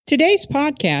Today's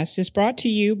podcast is brought to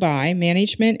you by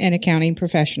Management and Accounting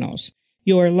Professionals,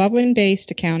 your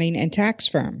Loveland-based accounting and tax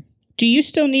firm. Do you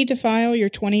still need to file your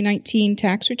 2019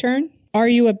 tax return? Are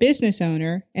you a business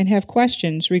owner and have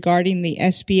questions regarding the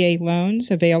SBA loans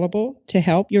available to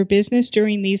help your business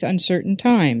during these uncertain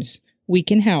times? We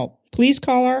can help. Please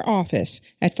call our office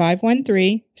at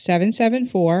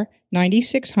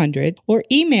 513-774-9600 or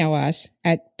email us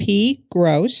at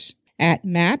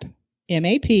pgross@map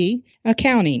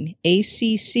accounting,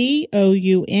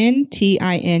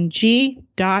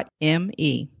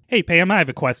 ACCOUNTING.me. Hey, Pam, I have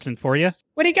a question for you.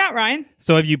 What do you got, Ryan?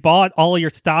 So have you bought all of your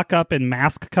stock up in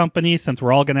mask companies since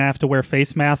we're all going to have to wear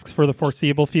face masks for the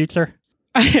foreseeable future?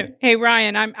 Hey,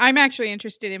 Ryan, I'm actually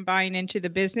interested in buying into the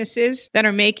businesses that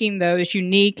are making those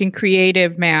unique and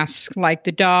creative masks, like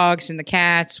the dogs and the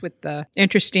cats with the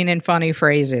interesting and funny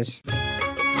phrases.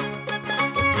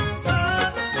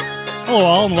 Hello,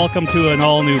 all, and welcome to an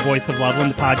all-new Voice of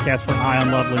Loveland, the podcast from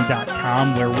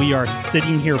EyeOnLoveland.com, where we are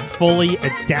sitting here fully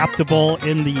adaptable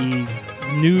in the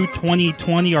new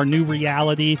 2020, our new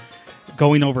reality,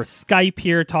 going over Skype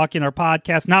here, talking our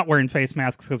podcast, not wearing face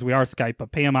masks because we are Skype,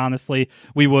 but Pam, honestly,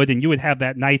 we would, and you would have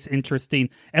that nice, interesting,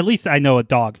 at least I know a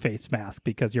dog face mask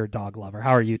because you're a dog lover.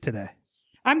 How are you today?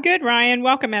 I'm good, Ryan.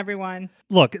 Welcome, everyone.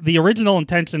 Look, the original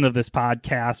intention of this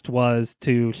podcast was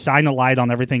to shine a light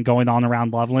on everything going on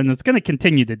around Loveland. It's going to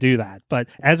continue to do that. But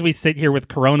as we sit here with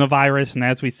coronavirus and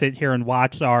as we sit here and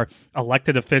watch our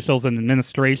elected officials and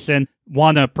administration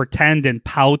want to pretend and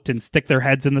pout and stick their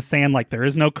heads in the sand like there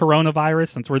is no coronavirus,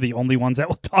 since we're the only ones that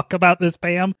will talk about this,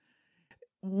 Pam,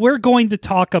 we're going to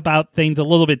talk about things a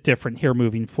little bit different here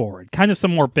moving forward, kind of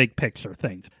some more big picture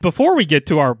things. Before we get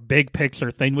to our big picture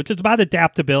thing, which is about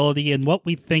adaptability and what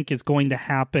we think is going to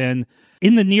happen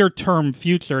in the near term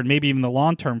future and maybe even the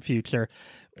long term future,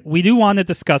 we do want to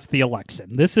discuss the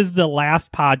election. This is the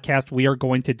last podcast we are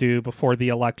going to do before the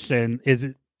election is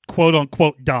quote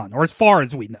unquote done, or as far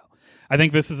as we know. I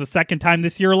think this is the second time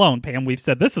this year alone, Pam, we've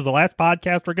said this is the last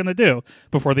podcast we're going to do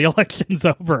before the election's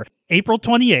over. April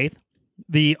 28th.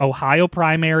 The Ohio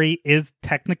primary is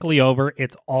technically over.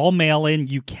 It's all mail-in.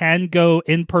 You can go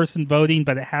in-person voting,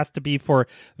 but it has to be for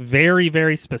very,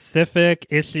 very specific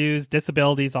issues,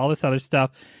 disabilities, all this other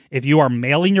stuff. If you are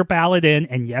mailing your ballot in,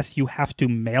 and yes, you have to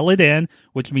mail it in,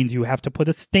 which means you have to put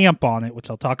a stamp on it,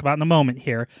 which I'll talk about in a moment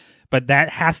here, but that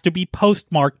has to be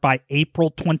postmarked by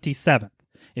April 27th.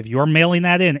 If you are mailing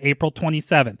that in April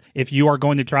 27th, if you are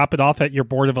going to drop it off at your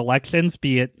Board of Elections,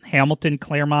 be it Hamilton,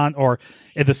 Claremont, or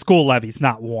the school levy's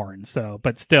not Warren. So,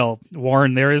 but still,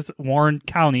 Warren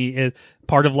County is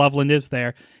part of Loveland is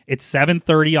there. It's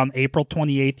 7:30 on April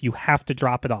 28th. You have to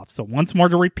drop it off. So once more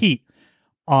to repeat,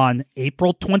 on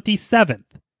April 27th,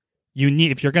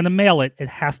 if you're going to mail it, it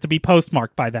has to be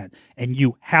postmarked by then, and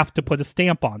you have to put a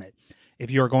stamp on it. If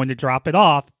you are going to drop it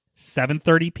off,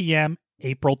 7:30 p.m.,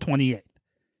 April 28th.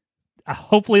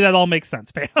 Hopefully that all makes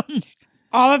sense, Pam.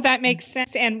 All of that makes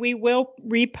sense, and we will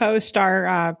repost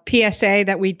our PSA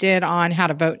that we did on how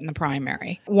to vote in the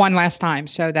primary one last time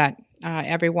so that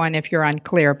everyone, if you're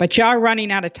unclear, but you are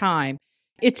running out of time.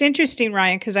 It's interesting,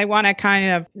 Ryan, because I want to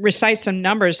kind of recite some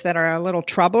numbers that are a little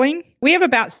troubling. We have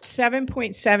about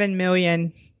 7.7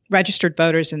 million registered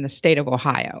voters in the state of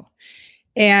Ohio,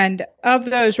 and of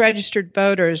those registered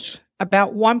voters,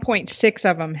 about 1.6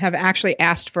 of them have actually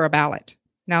asked for a ballot.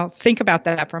 Now, think about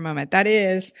that for a moment. That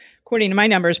is, according to my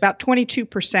numbers, about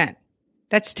 22%.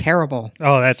 That's terrible.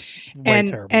 Oh, that's way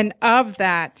terrible. And of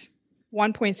that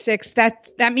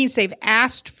 1.6, that means they've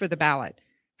asked for the ballot.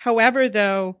 However,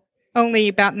 though, only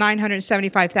about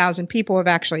 975,000 people have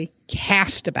actually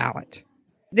cast a ballot.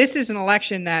 This is an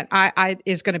election that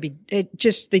is going to be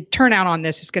the turnout on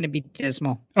this is going to be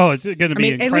dismal. Oh, it's going to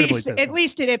be incredibly dismal. At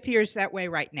least it appears that way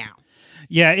right now.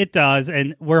 Yeah, it does,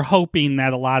 and we're hoping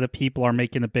that a lot of people are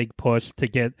making a big push to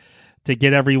get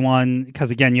everyone, because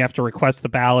again, you have to request the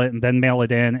ballot and then mail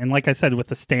it in. And like I said, with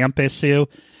the stamp issue,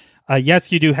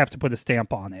 yes, you do have to put a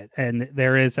stamp on it. And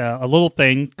there is a little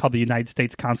thing called the United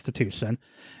States Constitution,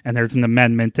 and there's an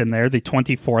amendment in there, the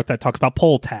 24th, that talks about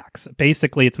poll tax.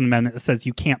 Basically, it's an amendment that says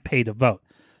you can't pay to vote.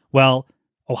 Well,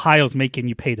 Ohio's making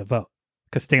you pay to vote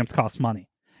because stamps cost money.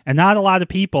 And not a lot of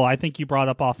people, I think you brought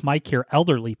up off mic here,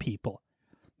 elderly people.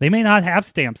 They may not have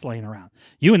stamps laying around.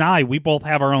 You and I, we both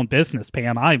have our own business,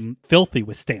 Pam. I'm filthy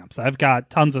with stamps. I've got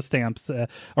tons of stamps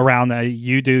around.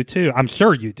 You do too. I'm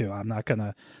sure you do. I'm not going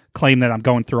to claim that I'm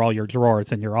going through all your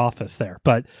drawers in your office there.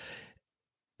 But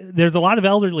there's a lot of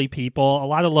elderly people, a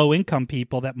lot of low-income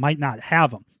people that might not have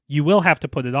them. you will have to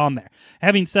put it on there.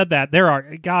 Having said that,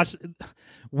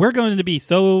 we're going to be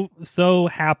so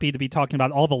happy to be talking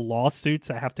about all the lawsuits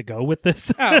that have to go with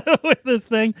this with this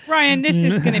thing. Ryan, this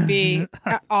is going to be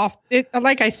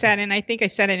like I said, and I think I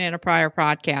said it in a prior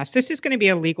podcast, this is going to be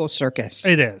a legal circus.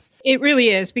 It is. It really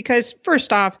is, because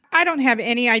first off, I don't have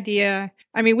any idea.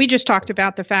 I mean, we just talked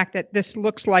about the fact that this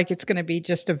looks like it's going to be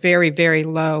just a very, very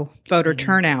low voter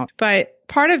turnout. But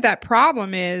part of that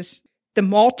problem is the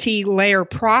multi-layer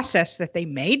process that they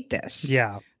made this.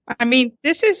 Yeah. I mean,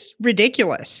 this is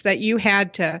ridiculous that you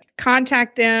had to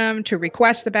contact them to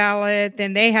request the ballot,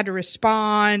 then they had to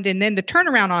respond, and then the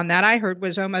turnaround on that I heard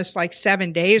was almost like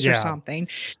 7 days or something.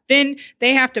 Then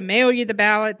they have to mail you the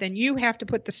ballot, then you have to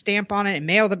put the stamp on it and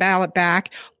mail the ballot back.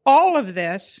 All of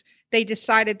this, they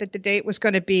decided that the date was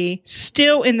going to be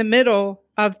still in the middle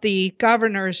of the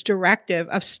governor's directive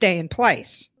of stay in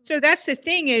place. So that's the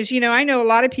thing is, I know a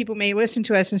lot of people may listen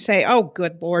to us and say, oh,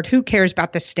 good Lord, who cares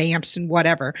about the stamps and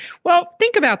whatever? Well,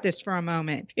 think about this for a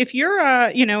moment. If you're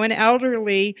an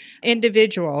elderly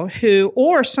individual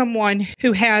or someone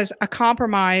who has a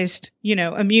compromised,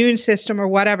 immune system or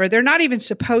whatever, they're not even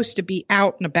supposed to be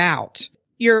out and about.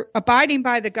 You're abiding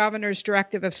by the governor's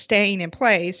directive of staying in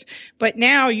place, but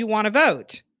now you want to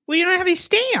vote. Well, you don't have any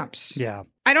stamps. Yeah.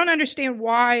 I don't understand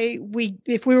why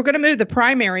if we were going to move the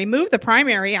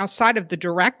primary outside of the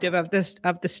directive of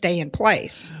the stay in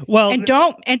place. Well, and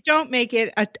don't make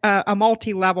it a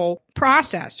multi-level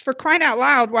process. For crying out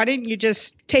loud, why didn't you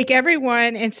just take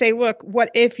everyone and say, look, what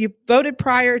if you voted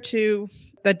prior to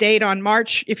the date on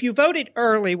March? If you voted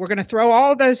early, we're going to throw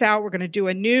all of those out. We're going to do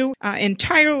a new,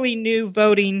 entirely new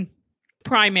voting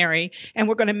primary, and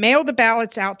we're going to mail the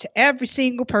ballots out to every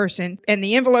single person, and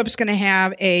the envelope is going to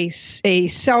have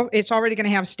it's already going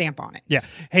to have a stamp on it. Yeah.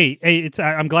 Hey,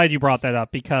 I'm glad you brought that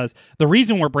up, because the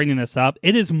reason we're bringing this up,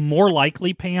 it is more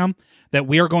likely, Pam, that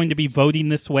we are going to be voting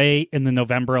this way in the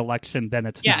November election than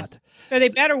it's not. So they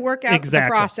better work out the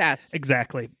process.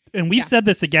 Exactly. And we've said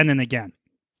this again and again.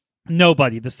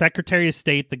 Nobody, the Secretary of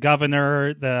State, the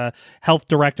governor, the health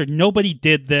director, nobody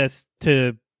did this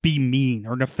to be mean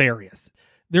or nefarious.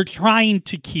 They're trying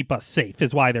to keep us safe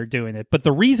is why they're doing it. But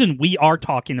the reason we are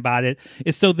talking about it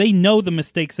is so they know the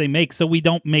mistakes they make, so we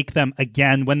don't make them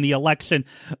again when the election.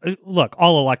 Look,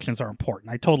 all elections are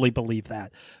important. I totally believe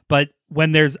that. But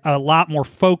when there's a lot more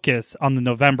focus on the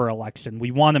November election,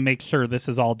 we want to make sure this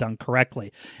is all done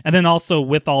correctly. And then also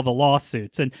with all the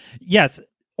lawsuits. And yes,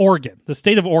 Oregon, the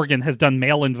state of Oregon has done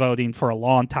mail-in voting for a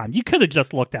long time. You could have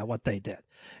just looked at what they did.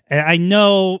 And I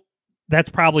know that's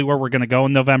probably where we're going to go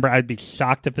in November. I'd be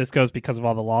shocked if this goes because of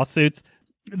all the lawsuits.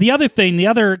 The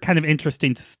other kind of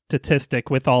interesting statistic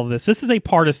with all of this is a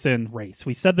partisan race.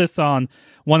 We said this on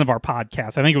one of our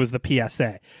podcasts. I think it was the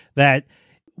PSA, that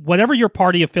whatever your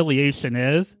party affiliation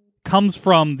is comes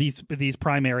from these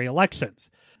primary elections.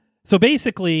 So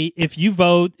basically, if you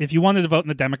wanted to vote in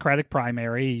the Democratic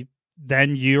primary,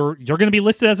 then you're going to be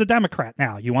listed as a Democrat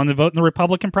now. You want to vote in the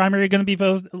Republican primary, you're going to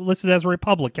be listed as a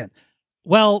Republican.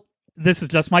 Well, this is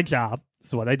just my job. This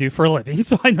is what I do for a living,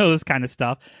 so I know this kind of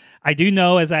stuff. I do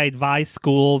know, as I advise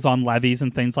schools on levies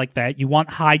and things like that, you want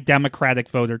high Democratic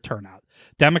voter turnout.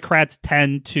 Democrats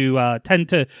tend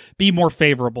to be more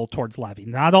favorable towards levy.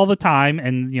 Not all the time,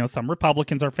 and some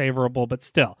Republicans are favorable, but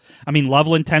still. I mean,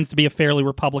 Loveland tends to be a fairly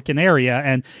Republican area,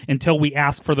 and until we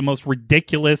ask for the most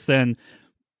ridiculous and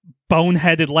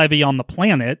boneheaded levy on the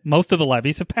planet, most of the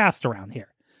levies have passed around here.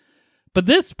 But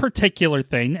this particular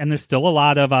thing, and there's still a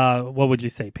lot of, what would you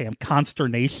say, Pam,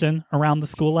 consternation around the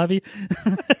school levy?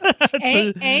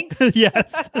 Angst?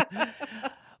 Yes.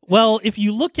 Well, if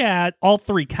you look at all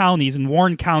three counties, and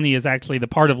Warren County is actually, the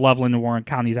part of Loveland and Warren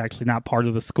County is actually not part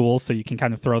of the school, so you can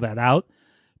kind of throw that out.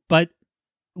 But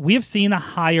we have seen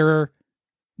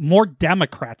more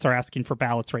Democrats are asking for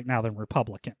ballots right now than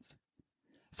Republicans.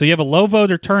 So you have a low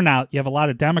voter turnout, you have a lot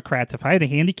of Democrats. If I had to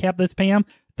handicap this, Pam,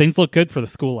 things look good for the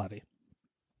school levy.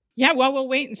 Yeah, well, we'll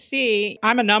wait and see.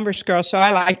 I'm a numbers girl, so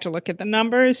I like to look at the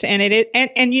numbers, and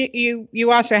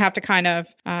you also have to kind of,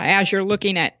 as you're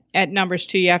looking at numbers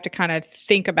too, you have to kind of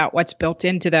think about what's built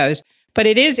into those. But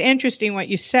it is interesting what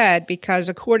you said, because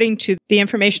according to the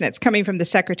information that's coming from the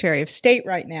Secretary of State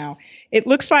right now, it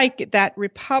looks like that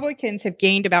Republicans have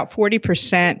gained about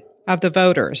 40% of the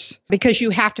voters, because you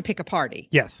have to pick a party.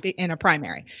 Yes. In a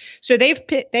primary. So they've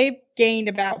gained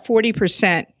about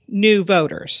 40% new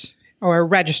voters, or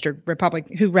registered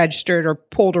Republican, who registered or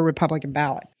pulled a Republican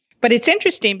ballot. But it's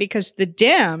interesting because the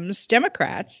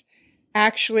Democrats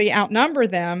actually outnumber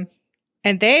them,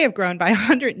 and they have grown by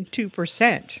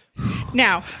 102%.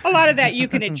 Now, a lot of that you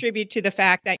can attribute to the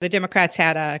fact that the Democrats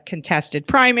had a contested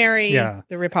primary. Yeah.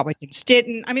 The Republicans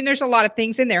didn't. I mean, there's a lot of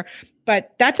things in there,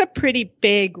 but that's a pretty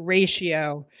big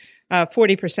ratio,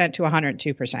 40% to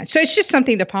 102%. So it's just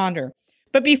something to ponder.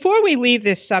 But before we leave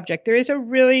this subject, there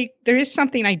is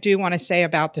something I do want to say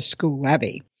about the school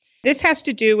levy. This has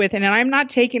to do with, and I'm not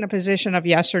taking a position of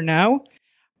yes or no.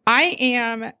 I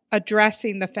am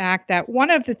addressing the fact that one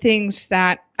of the things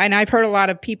that, and I've heard a lot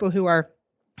of people who are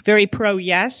very pro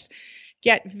yes,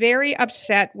 get very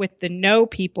upset with the no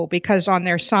people because on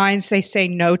their signs they say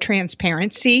no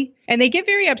transparency. And they get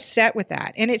very upset with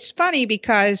that. And it's funny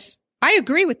because I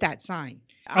agree with that sign.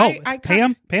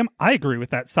 Pam, I agree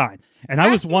with that sign. And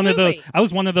I was one of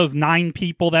those 9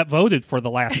 people that voted for the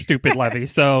last stupid levy.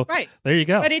 So right. There you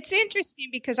go. But it's interesting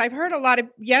because I've heard a lot of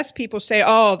yes people say,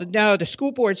 oh, no, the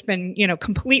school board's been,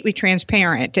 completely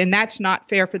transparent. And that's not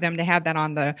fair for them to have that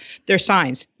on their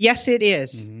signs. Yes, it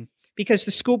is. Mm-hmm. Because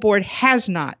the school board has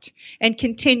not and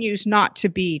continues not to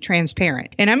be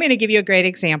transparent. And I'm going to give you a great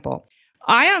example.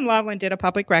 Ion Loveland did a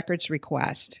public records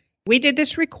request. We did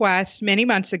this request many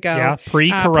months ago. Yeah,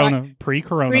 pre-corona.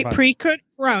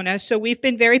 Pre-corona. So we've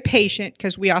been very patient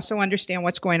because we also understand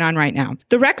what's going on right now.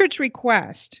 The records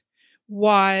request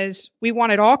was we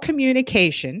wanted all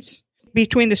communications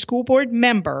between the school board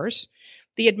members,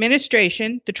 the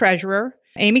administration, the treasurer,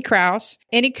 Amy Krause,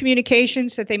 any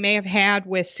communications that they may have had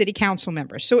with city council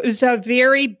members. So it was a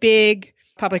very big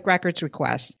public records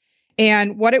request.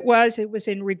 And what it was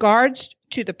in regards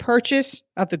to the purchase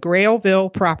of the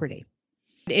Grailville property.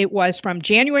 It was from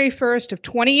January 1st of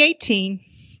 2018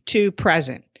 to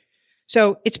present.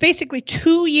 So it's basically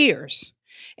 2 years.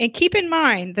 And keep in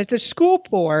mind that the school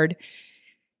board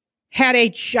had a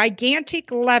gigantic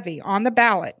levy on the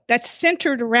ballot that's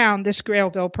centered around this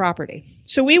Grailville property.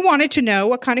 So we wanted to know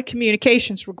what kind of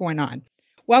communications were going on.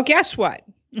 Well, guess what?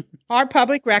 Our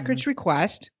public records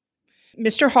request,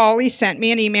 Mr. Hawley sent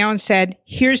me an email and said,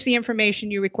 here's the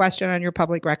information you requested on your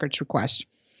public records request.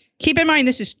 Keep in mind,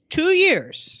 this is 2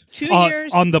 years. 2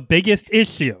 years. On the biggest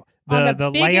issue,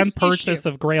 the land purchase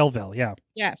of Grailville. Yeah.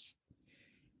 Yes.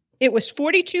 It was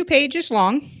 42 pages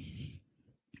long.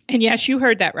 And yes, you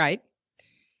heard that right.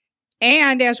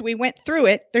 And as we went through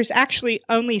it, there's actually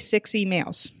only 6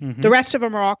 emails. Mm-hmm. The rest of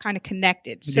them are all kind of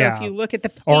connected. So if you look at the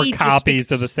pages, or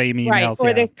copies of the same emails. Right,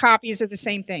 or the copies of the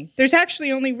same thing. There's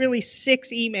actually only really 6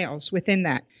 emails within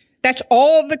that. That's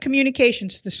all the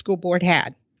communications the school board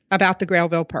had about the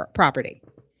Grailville property.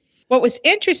 What was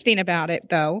interesting about it,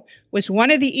 though, was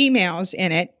one of the emails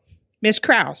in it, Ms.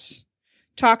 Krause,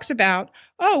 talks about,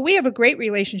 we have a great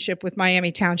relationship with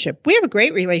Miami Township. We have a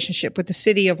great relationship with the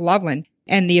city of Loveland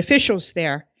and the officials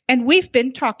there. And we've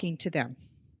been talking to them.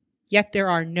 Yet there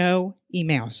are no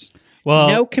emails,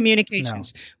 no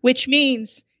communications, which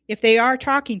means if they are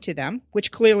talking to them,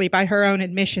 which clearly by her own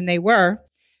admission they were,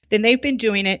 then they've been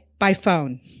doing it by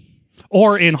phone.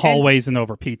 Or in hallways and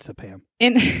over pizza, Pam.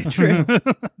 True.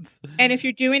 And if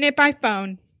you're doing it by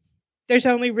phone, there's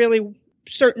only really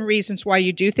certain reasons why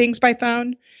you do things by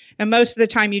phone. And most of the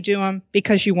time you do them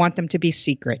because you want them to be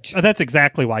secret. That's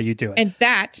exactly why you do it. And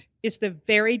that is the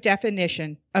very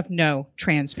definition of no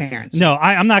transparency. No,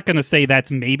 I'm not going to say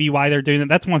that's maybe why they're doing it.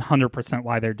 That's 100%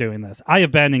 why they're doing this. I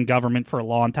have been in government for a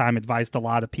long time, advised a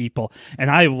lot of people, and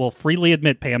I will freely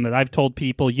admit, Pam, that I've told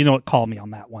people, you know what, call me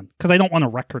on that one, because I don't want a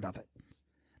record of it.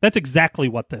 That's exactly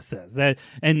what this is.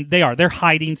 They're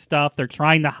hiding stuff. They're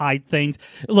trying to hide things.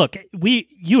 Look,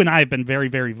 you and I have been very,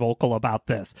 very vocal about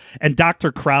this. And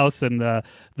Dr. Krause and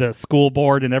the school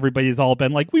board and everybody's all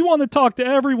been like, we want to talk to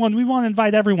everyone. We want to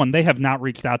invite everyone. They have not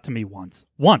reached out to me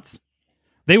once.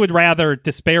 They would rather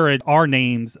disparage our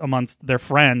names amongst their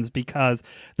friends because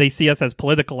they see us as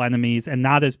political enemies and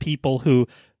not as people who,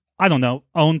 I don't know,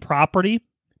 own property,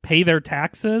 pay their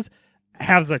taxes,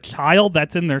 has a child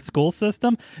that's in their school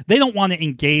system. They don't want to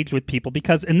engage with people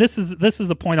because, and this is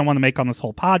the point I want to make on this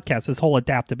whole podcast, this whole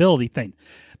adaptability thing.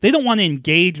 They don't want to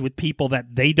engage with people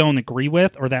that they don't agree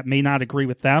with or that may not agree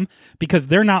with them because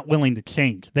they're not willing to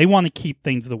change. They want to keep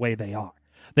things the way they are.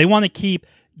 They want to keep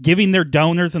giving their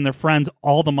donors and their friends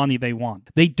all the money they want.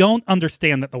 They don't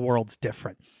understand that the world's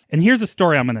different. And here's a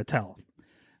story I'm going to tell.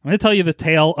 I'm going to tell you the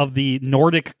tale of the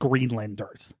Nordic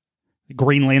Greenlanders.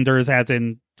 Greenlanders as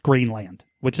in Greenland,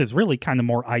 which is really kind of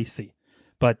more icy.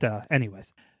 But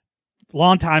anyways,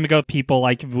 long time ago, people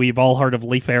like we've all heard of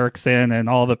Leif Erikson and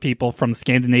all the people from the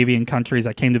Scandinavian countries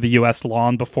that came to the U.S.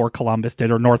 long before Columbus did,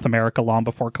 or North America long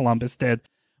before Columbus did.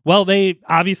 Well, they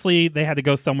had to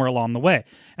go somewhere along the way.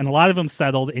 And a lot of them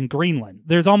settled in Greenland.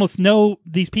 There's almost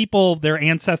these people, their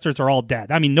ancestors are all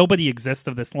dead. I mean, nobody exists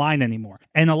of this line anymore.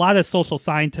 And a lot of social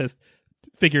scientists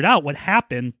figured out what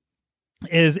happened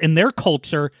is in their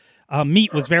culture,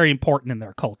 meat was very important in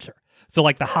their culture. So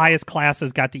like the highest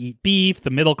classes got to eat beef, the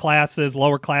middle classes,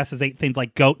 lower classes ate things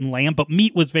like goat and lamb, but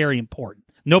meat was very important.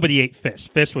 Nobody ate fish.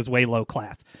 Fish was way low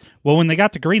class. Well, when they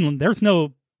got to Greenland, there's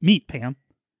no meat, Pam.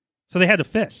 So they had to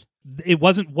fish. It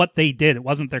wasn't what they did. It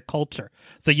wasn't their culture.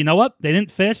 So you know what? They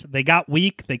didn't fish. They got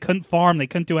weak. They couldn't farm. They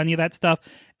couldn't do any of that stuff.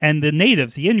 And the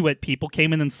natives, the Inuit people,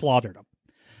 came in and slaughtered them.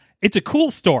 It's a cool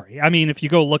story. I mean, if you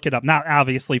go look it up, not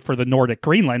obviously for the Nordic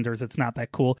Greenlanders, it's not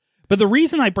that cool. But the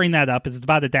reason I bring that up is it's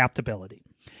about adaptability.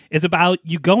 It's about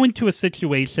you go into a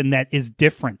situation that is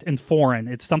different and foreign.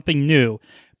 It's something new,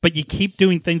 but you keep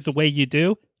doing things the way you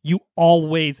do, you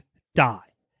always die.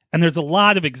 And there's a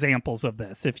lot of examples of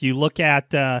this. If you look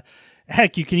at,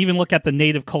 heck, you can even look at the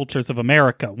native cultures of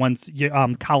America once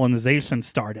colonization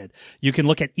started. You can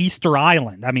look at Easter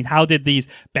Island. I mean, how did these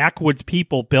backwoods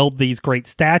people build these great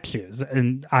statues?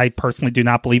 And I personally do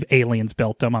not believe aliens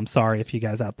built them. I'm sorry if you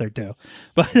guys out there do.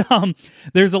 But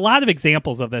there's a lot of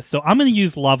examples of this. So I'm going to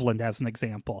use Loveland as an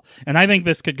example. And I think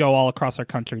this could go all across our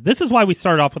country. This is why we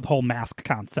started off with the whole mask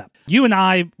concept. You and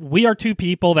I, we are two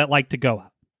people that like to go out.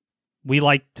 We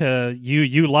like to,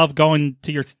 you love going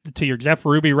to your Jeff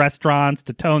Ruby restaurants,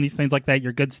 to Tony's, things like that,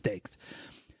 your good steaks.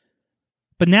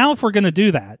 But now if we're going to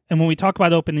do that, and when we talk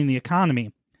about opening the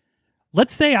economy,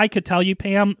 let's say I could tell you,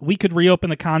 Pam, we could reopen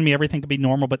the economy, everything could be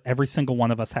normal, but every single one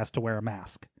of us has to wear a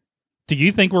mask. Do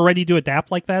you think we're ready to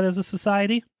adapt like that as a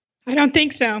society? I don't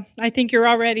think so. I think you're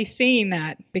already seeing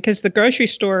that because the grocery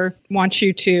store wants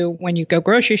you to, when you go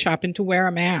grocery shopping, to wear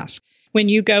a mask. When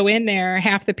you go in there,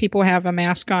 half the people have a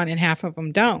mask on and half of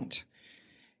them don't.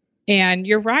 And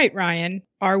you're right, Ryan.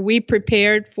 Are we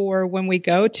prepared for when we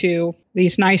go to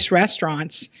these nice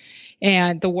restaurants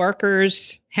and the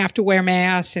workers have to wear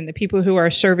masks and the people who are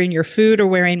serving your food are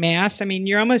wearing masks? I mean,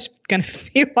 you're almost going to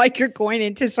feel like you're going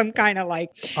into some kind of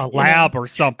like a lab or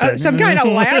something, some kind of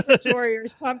laboratory or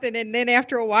something. And then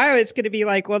after a while, it's going to be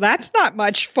like, well, that's not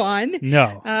much fun.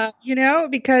 No,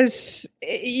 because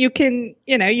you can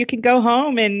go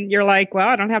home and you're like, well,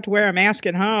 I don't have to wear a mask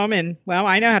at home. And well,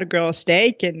 I know how to grill a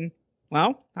steak and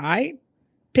well, I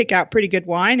pick out pretty good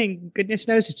wine, and goodness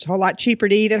knows it's a whole lot cheaper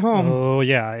to eat at home. Oh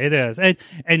yeah, it is. And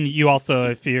you also,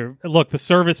 if you're the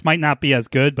service might not be as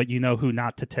good, but you know who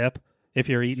not to tip if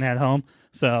you're eating at home.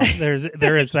 So there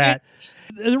is that.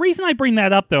 The reason I bring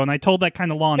that up, though, and I told that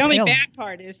kind of long. The only bad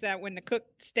part is that when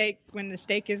the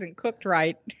steak isn't cooked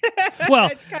right, well,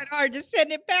 it's kind of hard to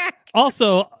send it back.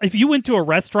 Also, if you went to a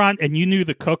restaurant and you knew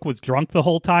the cook was drunk the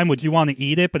whole time, would you want to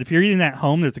eat it? But if you're eating at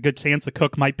home, there's a good chance the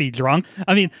cook might be drunk.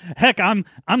 I mean, heck, I'm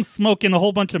smoking a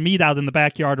whole bunch of meat out in the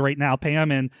backyard right now,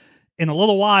 Pam, and in a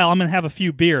little while, I'm going to have a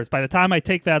few beers. By the time I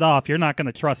take that off, you're not going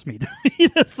to trust me to be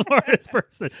the smartest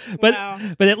person. But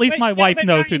at least my wife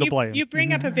knows who to blame. You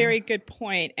bring up a very good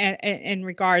point in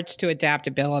regards to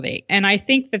adaptability. And I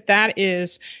think that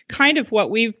is kind of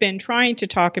what we've been trying to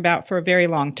talk about for a very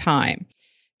long time.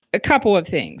 A couple of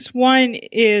things. One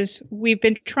is we've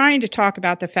been trying to talk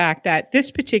about the fact that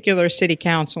this particular city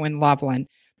council in Loveland,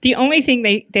 the only thing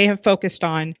they have focused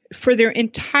on for their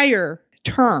entire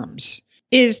terms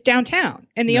is downtown.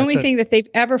 And the only thing that they've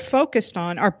ever focused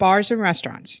on are bars and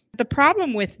restaurants. The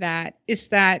problem with that is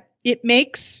that it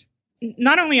makes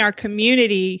not only our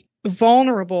community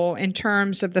vulnerable in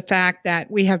terms of the fact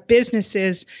that we have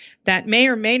businesses that may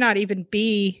or may not even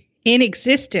be in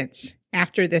existence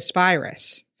after this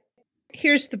virus.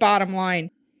 Here's the bottom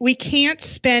line. We can't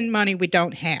spend money we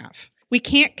don't have. We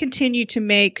can't continue to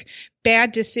make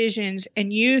bad decisions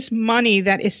and use money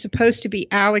that is supposed to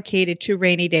be allocated to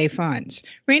rainy day funds.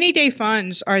 Rainy day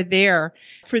funds are there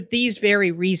for these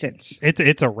very reasons.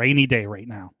 It's a rainy day right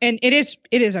now. And it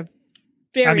is a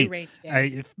very rainy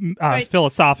day.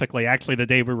 Philosophically, actually, the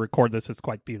day we record this is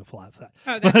quite beautiful outside.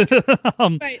 Oh, that's true.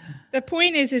 But the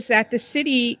point is that the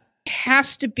city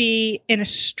has to be in a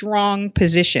strong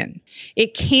position.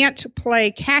 It can't play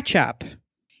catch up.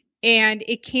 And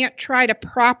it can't try to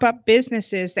prop up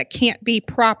businesses that can't be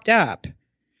propped up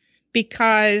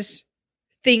because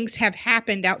things have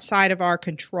happened outside of our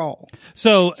control.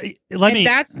 So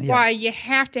that's why you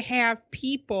have to have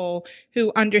people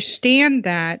who understand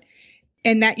that,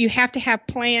 and that you have to have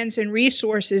plans and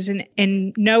resources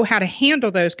and know how to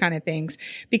handle those kind of things.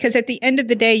 Because at the end of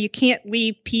the day, you can't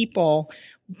leave people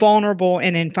vulnerable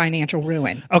and in financial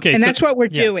ruin. Okay. And that's what we're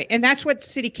doing. And that's what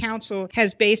City Council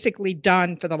has basically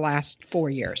done for the last 4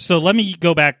 years. So let me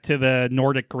go back to the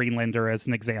Nordic Greenlander as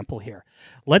an example here.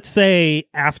 Let's say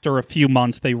after a few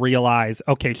months, they realize,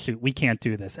 okay, shoot, we can't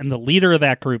do this. And the leader of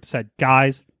that group said,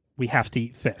 guys, we have to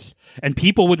eat fish. And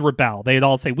people would rebel. They'd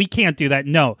all say, we can't do that.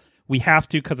 No, we have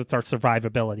to because it's our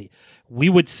survivability. We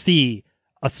would see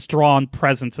a strong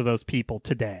presence of those people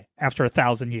today after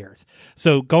 1,000 years.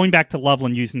 So going back to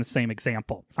Loveland using the same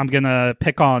example, I'm going to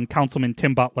pick on Councilman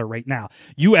Tim Butler right now.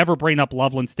 You ever bring up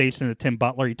Loveland Station to Tim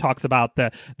Butler, he talks about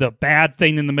the bad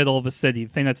thing in the middle of the city,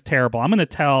 the thing that's terrible. I'm going to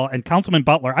tell, and Councilman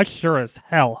Butler, I sure as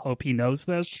hell hope he knows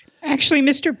this. Actually,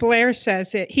 Mr. Blair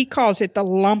says it. He calls it the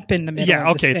lump in the middle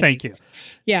of the city. Thank you.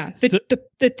 Yeah.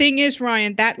 The thing is,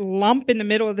 Ryan, that lump in the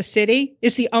middle of the city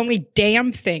is the only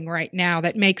damn thing right now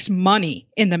that makes money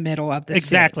in the middle of the city.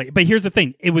 Exactly. But here's the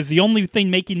thing. It was the only thing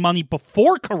making money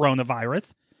before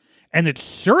coronavirus, and it's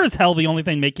sure as hell the only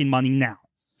thing making money now.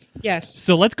 Yes.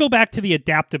 So let's go back to the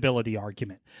adaptability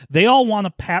argument. They all want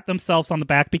to pat themselves on the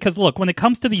back because, look, when it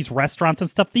comes to these restaurants and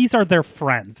stuff, these are their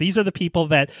friends. These are the people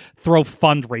that throw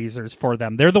fundraisers for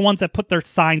them. They're the ones that put their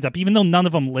signs up, even though none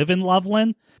of them live in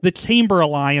Loveland. The Chamber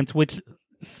Alliance, which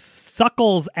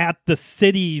suckles at the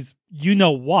city's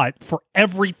you-know-what for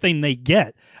everything they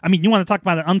get. I mean, you want to talk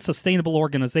about an unsustainable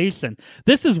organization.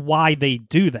 This is why they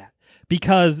do that.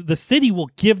 Because the city will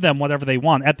give them whatever they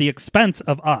want at the expense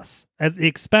of us, at the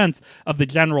expense of the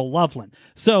general Loveland.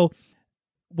 So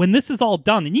when this is all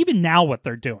done, and even now what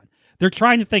they're doing, they're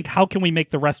trying to think, how can we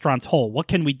make the restaurants whole? What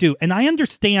can we do? And I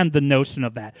understand the notion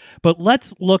of that. But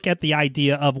let's look at the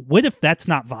idea of, what if that's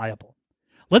not viable?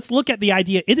 Let's look at the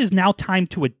idea, it is now time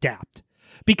to adapt.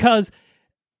 Because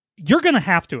you're going to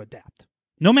have to adapt,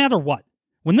 no matter what.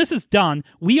 When this is done,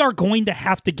 we are going to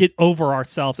have to get over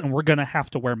ourselves and we're going to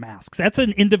have to wear masks. That's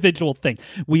an individual thing.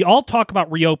 We all talk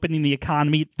about reopening the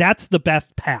economy. That's the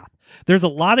best path. There's a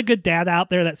lot of good data out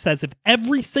there that says if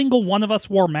every single one of us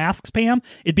wore masks, Pam,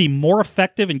 it'd be more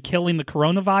effective in killing the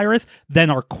coronavirus than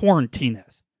our quarantine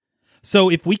is. So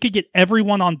if we could get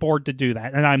everyone on board to do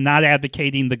that, and I'm not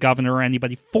advocating the governor or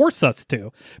anybody force us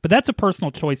to, but that's a personal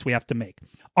choice we have to make.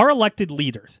 Our elected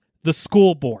leaders, the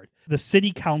school board, the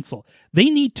city council, they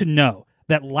need to know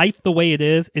that life the way it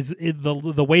is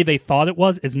the way they thought it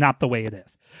was is not the way it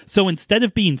is. So instead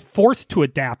of being forced to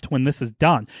adapt when this is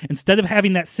done, instead of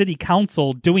having that city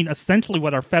council doing essentially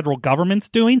what our federal government's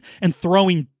doing and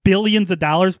throwing billions of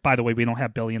dollars, by the way, we don't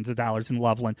have billions of dollars in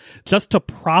Loveland, just to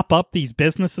prop up these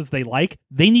businesses they like,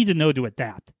 they need to know to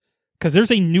adapt because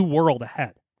there's a new world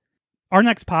ahead. Our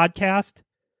next podcast,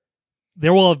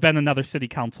 there will have been another city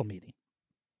council meeting.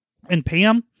 And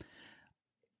Pam,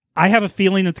 I have a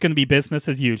feeling it's going to be business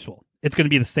as usual. It's going to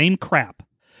be the same crap.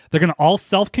 They're going to all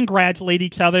self-congratulate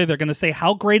each other. They're going to say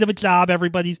how great of a job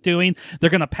everybody's doing. They're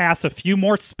going to pass a few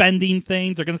more spending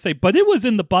things. They're going to say, but it was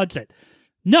in the budget.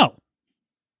 No.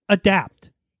 Adapt.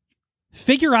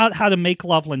 Figure out how to make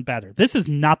Loveland better. This is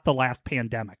not the last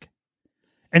pandemic.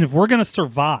 And if we're going to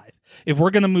survive, if we're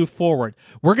going to move forward,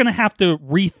 we're going to have to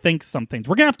rethink some things.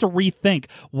 We're going to have to rethink,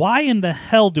 why in the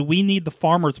hell do we need the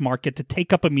farmer's market to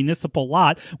take up a municipal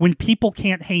lot when people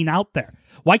can't hang out there?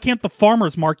 Why can't the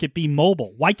farmer's market be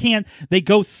mobile? Why can't they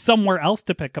go somewhere else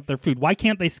to pick up their food? Why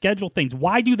can't they schedule things?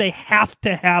 Why do they have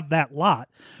to have that lot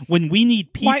when we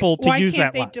need people to use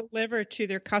that lot? Why can't they deliver to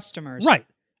their customers? Right.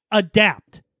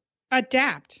 Adapt.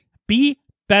 Adapt. Be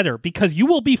better, because you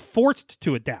will be forced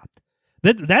to adapt.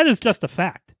 That is just a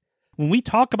fact. When we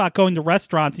talk about going to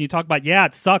restaurants and you talk about, yeah,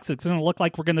 it sucks, it's going to look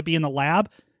like we're going to be in the lab.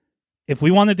 If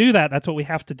we want to do that, that's what we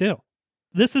have to do.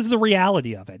 This is the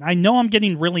reality of it. I know I'm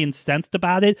getting really incensed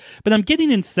about it, but I'm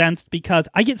getting incensed because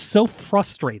I get so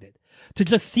frustrated to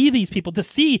just see these people, to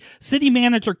see City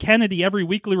Manager Kennedy every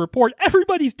weekly report.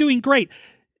 Everybody's doing great.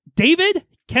 David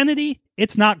Kennedy,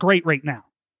 it's not great right now.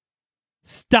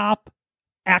 Stop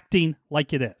acting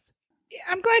like it is.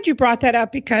 I'm glad you brought that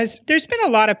up because there's been a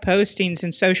lot of postings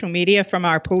in social media from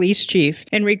our police chief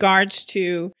in regards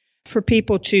to for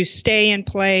people to stay in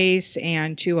place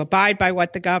and to abide by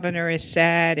what the governor has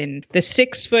said and the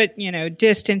 6 foot,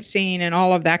 distancing and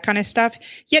all of that kind of stuff.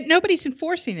 Yet nobody's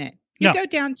enforcing it. You go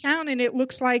downtown and it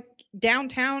looks like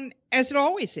downtown as it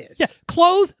always is. Yeah,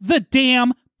 close the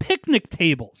damn picnic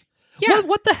tables. Yeah.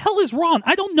 What the hell is wrong?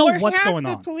 I don't know what's going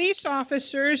on. The police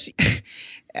officers,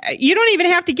 you don't even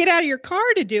have to get out of your car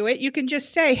to do it. You can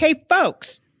just say, hey,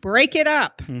 folks, break it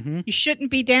up. Mm-hmm. You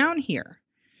shouldn't be down here.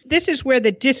 This is where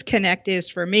the disconnect is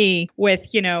for me with,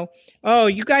 oh,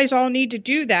 you guys all need to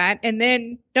do that. And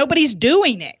then nobody's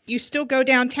doing it. You still go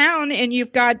downtown and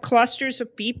you've got clusters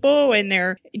of people and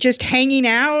they're just hanging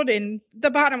out. And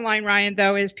the bottom line, Ryan,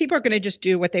 though, is people are going to just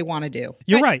do what they want to do.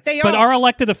 You're right. But our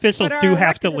elected officials do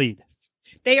have to lead.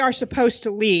 They are supposed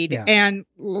to lead. Yeah. And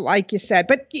like you said,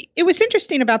 but it was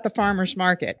interesting about the farmer's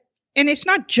market. And it's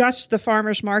not just the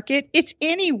farmer's market. It's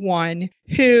anyone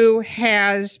who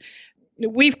has,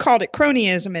 we've called it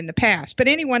cronyism in the past, but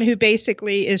anyone who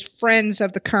basically is friends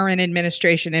of the current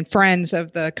administration and friends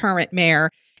of the current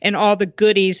mayor and all the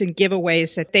goodies and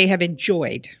giveaways that they have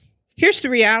enjoyed. Here's the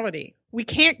reality. We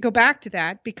can't go back to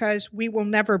that because we will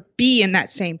never be in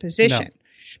that same position. No.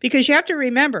 Because you have to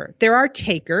remember, there are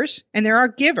takers and there are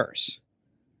givers.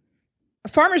 A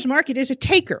farmer's market is a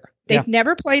taker. They've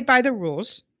never played by the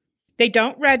rules. They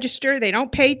don't register. They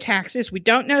don't pay taxes. We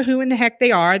don't know who in the heck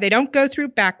they are. They don't go through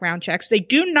background checks. They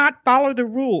do not follow the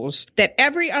rules that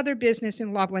every other business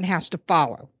in Loveland has to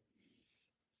follow.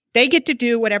 They get to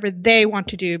do whatever they want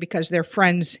to do because they're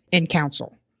friends in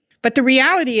council. But the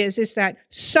reality is that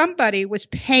somebody was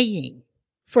paying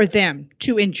for them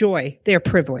to enjoy their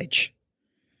privilege.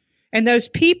 And those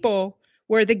people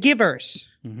were the givers,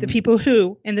 the people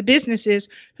who, and the businesses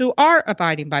who are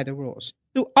abiding by the rules,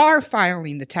 who are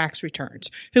filing the tax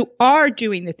returns, who are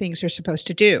doing the things they're supposed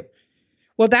to do.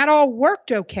 Well, that all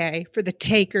worked okay for the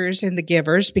takers and the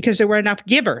givers because there were enough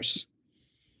givers.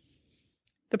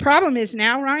 The problem is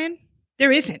now, Ryan,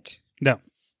 there isn't. No.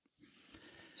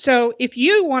 So if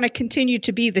you want to continue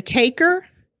to be the taker,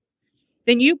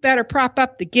 then you better prop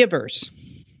up the givers.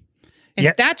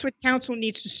 And that's what council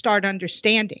needs to start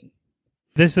understanding.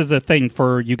 This is a thing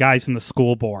for you guys in the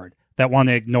school board that want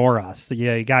to ignore us.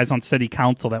 You guys on city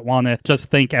council that want to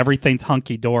just think everything's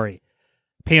hunky-dory.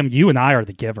 Pam, you and I are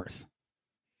the givers.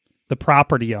 The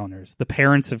property owners, the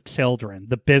parents of children,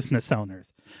 the business owners.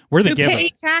 We're the givers. Who pay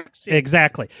taxes.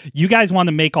 Exactly. You guys want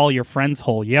to make all your friends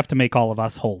whole. You have to make all of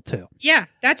us whole, too. Yeah,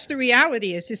 that's the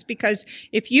reality is because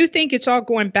if you think it's all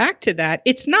going back to that,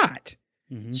 it's not.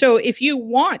 So if you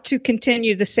want to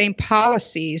continue the same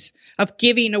policies of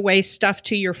giving away stuff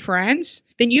to your friends,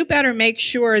 then you better make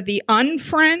sure the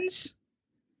unfriends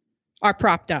are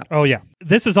propped up. Oh, yeah.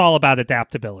 This is all about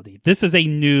adaptability. This is a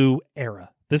new era.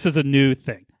 This is a new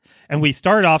thing. And we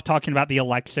started off talking about the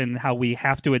election, how we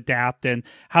have to adapt and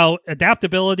how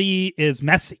adaptability is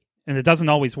messy. And it doesn't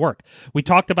always work. We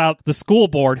talked about the school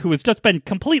board, who has just been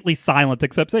completely silent,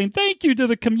 except saying thank you to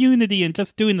the community and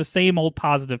just doing the same old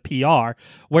positive PR.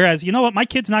 Whereas, you know what? My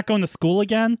kid's not going to school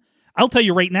again. I'll tell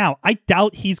you right now, I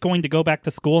doubt he's going to go back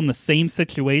to school in the same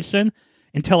situation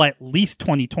until at least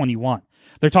 2021.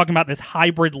 They're talking about this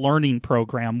hybrid learning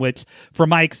program, which from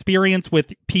my experience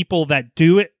with people that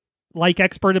do it, like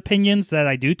expert opinions that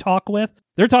I do talk with,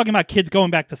 they're talking about kids going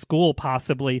back to school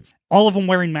possibly, all of them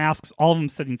wearing masks, all of them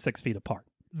sitting 6 feet apart.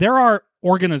 There are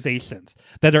organizations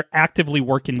that are actively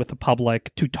working with the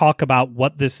public to talk about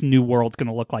what this new world's going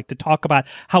to look like, to talk about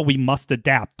how we must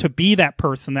adapt, to be that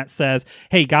person that says,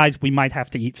 hey guys, we might have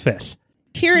to eat fish.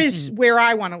 Here is where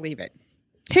I want to leave it.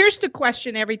 Here's the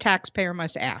question every taxpayer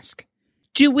must ask.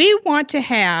 Do we want to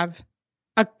have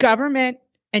a government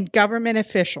and government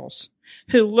officials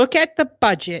who look at the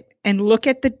budget and look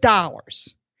at the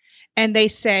dollars and they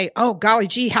say, oh, golly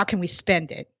gee, how can we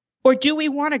spend it? Or do we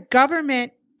want a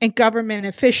government and government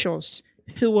officials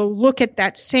who will look at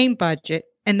that same budget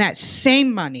and that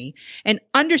same money and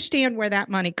understand where that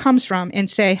money comes from and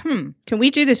say, can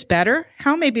we do this better?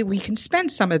 How maybe we can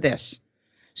spend some of this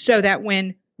so that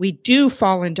when we do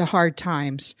fall into hard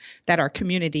times, that our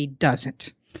community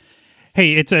doesn't.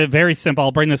 Hey, it's a very simple.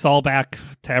 I'll bring this all back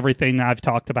to everything I've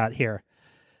talked about here.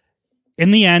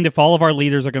 In the end, if all of our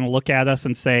leaders are going to look at us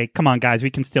and say, come on, guys,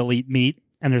 we can still eat meat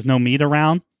and there's no meat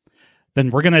around, then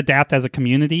we're going to adapt as a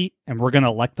community and we're going to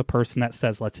elect the person that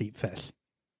says, let's eat fish.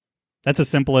 That's as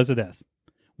simple as it is.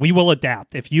 We will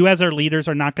adapt. If you as our leaders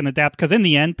are not going to adapt, because in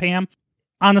the end, Pam,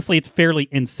 honestly, it's fairly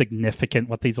insignificant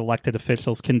what these elected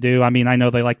officials can do. I mean, I know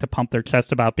they like to pump their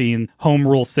chest about being home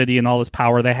rule city and all this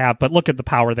power they have, but look at the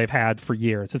power they've had for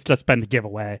years. It's just been to give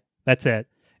away. That's it.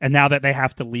 And now that they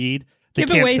have to lead,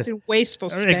 giveaways and wasteful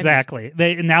spending. Exactly.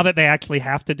 Now that they actually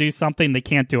have to do something, they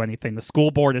can't do anything. The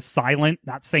school board is silent,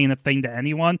 not saying a thing to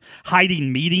anyone,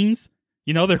 hiding meetings.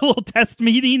 You know, their little test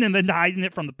meeting and then hiding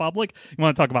it from the public. You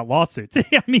want to talk about lawsuits.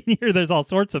 I mean, there's all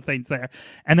sorts of things there.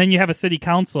 And then you have a city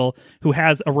council who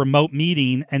has a remote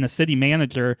meeting and a city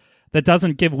manager that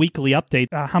doesn't give weekly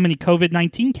updates how many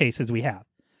COVID-19 cases we have.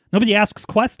 Nobody asks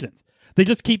questions. They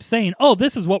just keep saying, oh,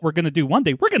 this is what we're going to do one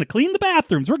day. We're going to clean the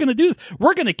bathrooms. We're going to do this.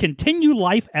 We're going to continue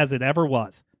life as it ever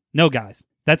was. No, guys,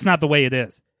 that's not the way it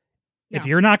is. No. If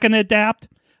you're not going to adapt,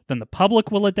 then the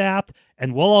public will adapt,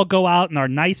 and we'll all go out in our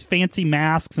nice fancy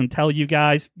masks and tell you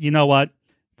guys, you know what?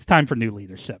 It's time for new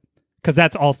leadership, because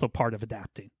that's also part of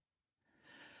adapting.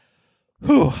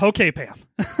 Whew, okay, Pam.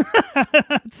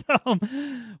 So,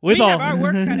 we have our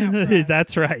work cut out for us.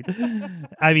 That's right.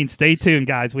 I mean, stay tuned,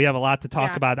 guys. We have a lot to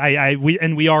talk about.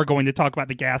 We are going to talk about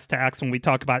the gas tax when we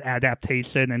talk about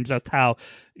adaptation and just how,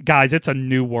 guys, it's a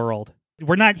new world.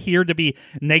 We're not here to be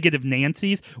negative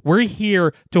Nancy's. We're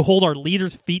here to hold our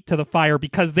leaders' feet to the fire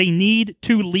because they need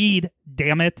to lead,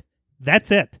 damn it. That's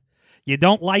it. You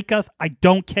don't like us? I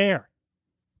don't care.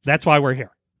 That's why we're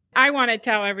here. I want to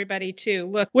tell everybody too,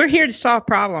 look, we're here to solve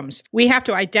problems. We have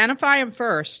to identify them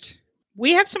first.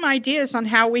 We have some ideas on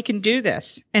how we can do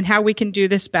this and how we can do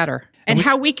this better and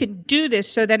how we can do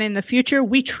this so that in the future,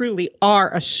 we truly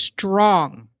are a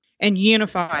strong and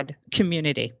unified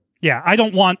community. Yeah, I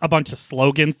don't want a bunch of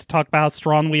slogans to talk about how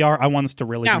strong we are. I want us to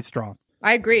really be strong.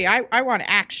 I agree. I want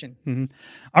action. Mm-hmm.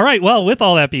 All right. Well, with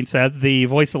all that being said, the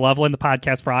Voice of Loveland, the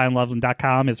podcast for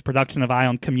IonLoveland.com, is a production of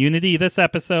Ion Community. This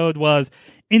episode was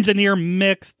engineer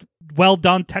mixed, well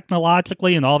done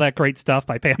technologically, and all that great stuff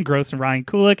by Pam Gross and Ryan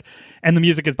Kulik. And the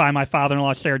music is by my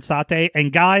father-in-law, Shared Sate.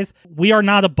 And guys, we are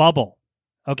not a bubble.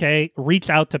 Okay, reach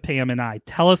out to Pam and I.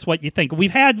 Tell us what you think. We've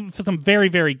had some very,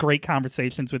 very great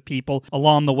conversations with people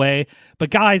along the way. But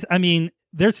guys, I mean,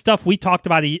 there's stuff we talked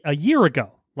about a year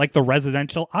ago, like the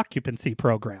residential occupancy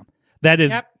program that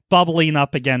is bubbling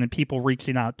up again and people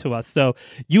reaching out to us. So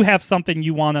you have something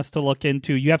you want us to look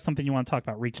into. You have something you want to talk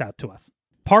about. Reach out to us.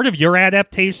 Part of your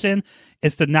adaptation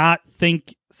is to not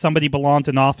think somebody belongs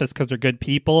in office because they're good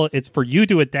people. It's for you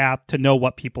to adapt to know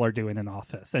what people are doing in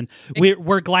office. And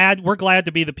we're glad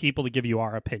to be the people to give you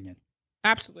our opinion.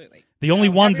 Absolutely. The only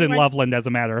ones in Loveland, as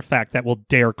a matter of fact, that will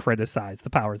dare criticize the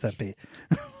powers that be.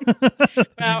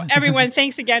 Well, everyone,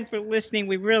 thanks again for listening.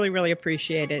 We really, really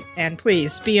appreciate it. And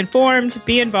please be informed,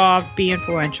 be involved, be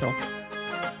influential.